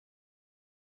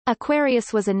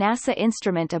Aquarius was a NASA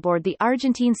instrument aboard the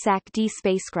Argentine SAC-D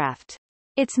spacecraft.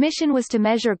 Its mission was to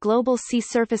measure global sea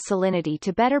surface salinity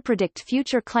to better predict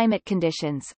future climate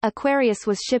conditions. Aquarius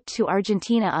was shipped to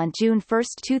Argentina on June 1,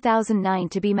 2009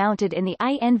 to be mounted in the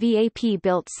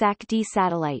INVAP-built SAC-D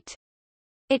satellite.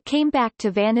 It came back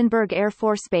to Vandenberg Air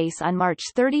Force Base on March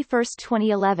 31,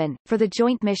 2011. For the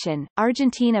joint mission,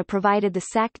 Argentina provided the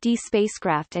SAC-D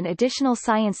spacecraft and additional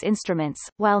science instruments,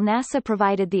 while NASA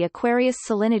provided the Aquarius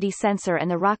salinity sensor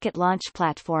and the rocket launch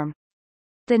platform.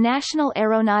 The National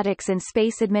Aeronautics and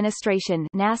Space Administration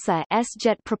NASA's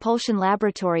Jet Propulsion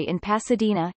Laboratory in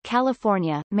Pasadena,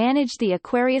 California, managed the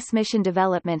Aquarius mission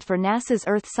development for NASA's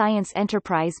Earth Science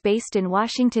Enterprise based in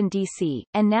Washington, D.C.,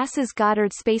 and NASA's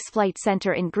Goddard Space Flight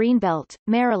Center in Greenbelt,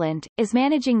 Maryland, is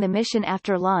managing the mission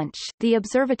after launch. The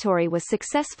observatory was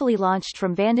successfully launched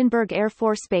from Vandenberg Air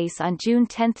Force Base on June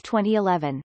 10,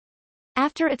 2011.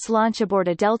 After its launch aboard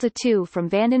a Delta II from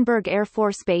Vandenberg Air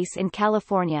Force Base in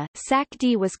California,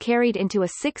 SAC-D was carried into a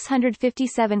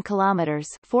 657 kilometers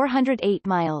 (408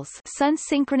 miles)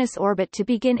 sun-synchronous orbit to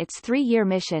begin its 3-year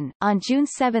mission. On June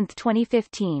 7,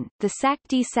 2015, the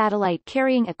SAC-D satellite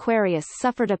carrying Aquarius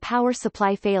suffered a power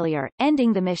supply failure,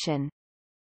 ending the mission.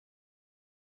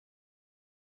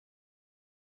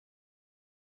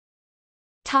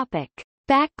 Topic: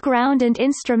 Background and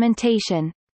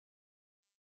instrumentation.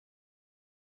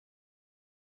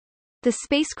 The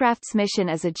spacecraft's mission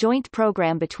is a joint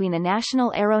program between the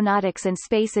National Aeronautics and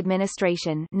Space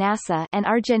Administration (NASA) and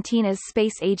Argentina's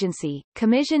space agency,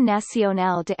 Comisión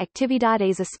Nacional de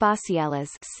Actividades Espaciales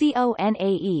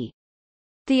 (CONAE).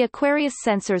 The Aquarius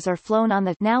sensors are flown on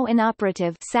the now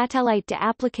inoperative Satellite de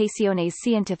Aplicaciones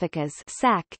Científicas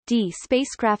 (SAC-D)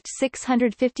 spacecraft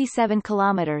 657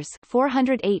 kilometers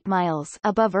 (408 miles)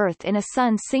 above Earth in a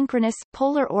sun-synchronous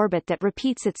polar orbit that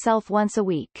repeats itself once a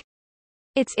week.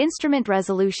 Its instrument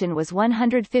resolution was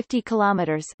 150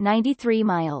 kilometers (93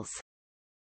 miles).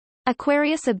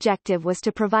 Aquarius' objective was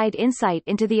to provide insight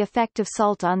into the effect of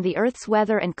salt on the Earth's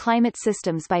weather and climate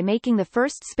systems by making the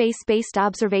first space-based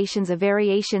observations of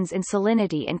variations in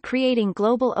salinity and creating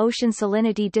global ocean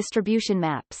salinity distribution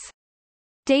maps.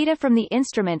 Data from the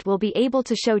instrument will be able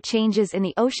to show changes in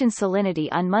the ocean salinity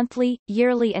on monthly,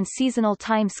 yearly and seasonal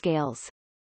timescales.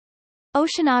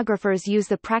 Oceanographers use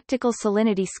the Practical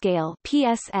Salinity Scale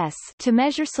 (PSS) to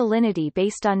measure salinity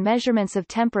based on measurements of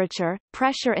temperature,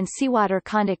 pressure and seawater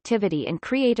conductivity and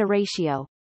create a ratio.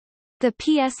 The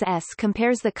PSS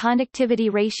compares the conductivity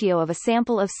ratio of a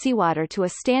sample of seawater to a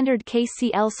standard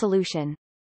KCl solution.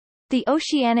 The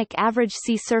oceanic average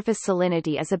sea surface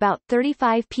salinity is about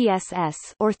 35 pss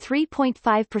or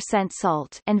 3.5%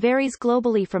 salt and varies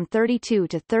globally from 32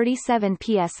 to 37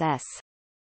 pss.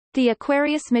 The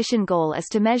Aquarius mission goal is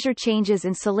to measure changes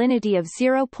in salinity of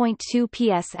 0.2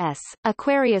 pss.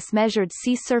 Aquarius measured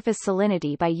sea surface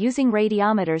salinity by using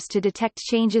radiometers to detect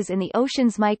changes in the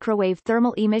ocean's microwave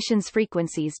thermal emissions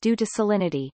frequencies due to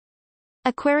salinity.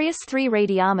 Aquarius 3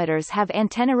 radiometers have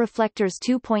antenna reflectors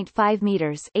 2.5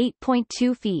 meters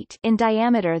 (8.2 feet) in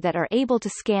diameter that are able to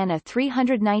scan a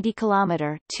 390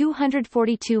 kilometer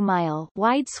 (242 mile)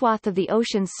 wide swath of the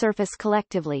ocean's surface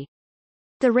collectively.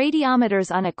 The radiometers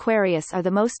on Aquarius are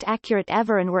the most accurate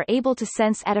ever and were able to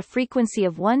sense at a frequency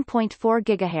of 1.4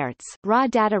 GHz. Raw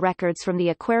data records from the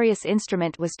Aquarius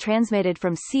instrument was transmitted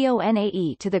from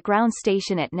CONAE to the ground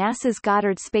station at NASA's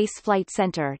Goddard Space Flight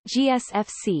Center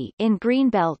 (GSFC) in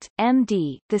Greenbelt,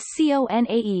 MD. The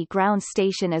CONAE ground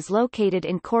station is located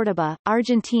in Córdoba,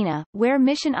 Argentina, where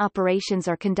mission operations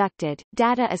are conducted,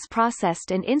 data is processed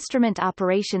and instrument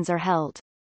operations are held.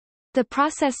 The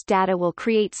processed data will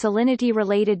create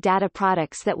salinity-related data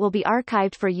products that will be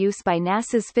archived for use by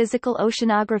NASA's Physical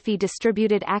Oceanography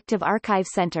Distributed Active Archive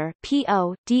Center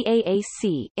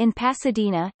 (PODAAC) in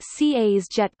Pasadena, CA's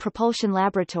Jet Propulsion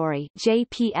Laboratory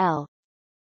 (JPL).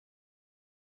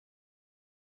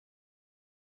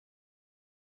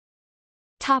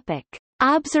 Topic: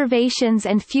 Observations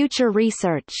and future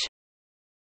research.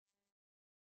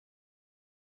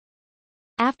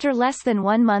 After less than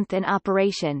 1 month in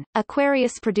operation,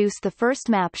 Aquarius produced the first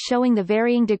map showing the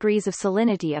varying degrees of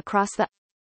salinity across the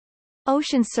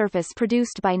ocean surface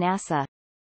produced by NASA.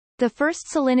 The first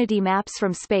salinity maps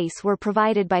from space were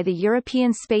provided by the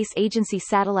European Space Agency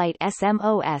satellite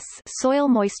SMOS, Soil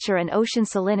Moisture and Ocean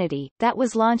Salinity, that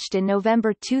was launched in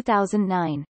November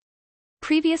 2009.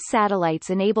 Previous satellites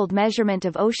enabled measurement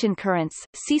of ocean currents,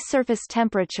 sea surface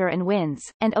temperature and winds,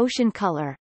 and ocean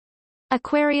color.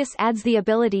 Aquarius adds the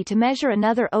ability to measure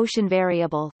another ocean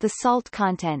variable, the salt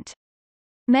content.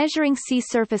 Measuring sea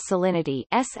surface salinity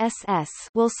 (SSS)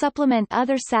 will supplement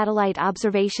other satellite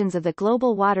observations of the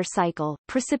global water cycle,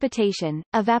 precipitation,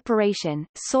 evaporation,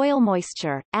 soil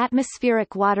moisture,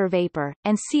 atmospheric water vapor,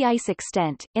 and sea ice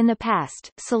extent. In the past,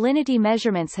 salinity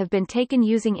measurements have been taken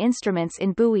using instruments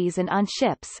in buoys and on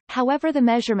ships, however the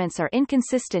measurements are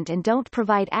inconsistent and don't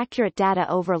provide accurate data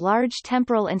over large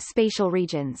temporal and spatial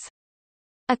regions.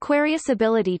 Aquarius'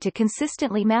 ability to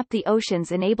consistently map the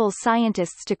oceans enables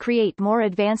scientists to create more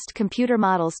advanced computer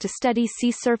models to study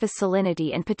sea surface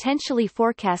salinity and potentially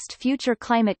forecast future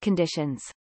climate conditions.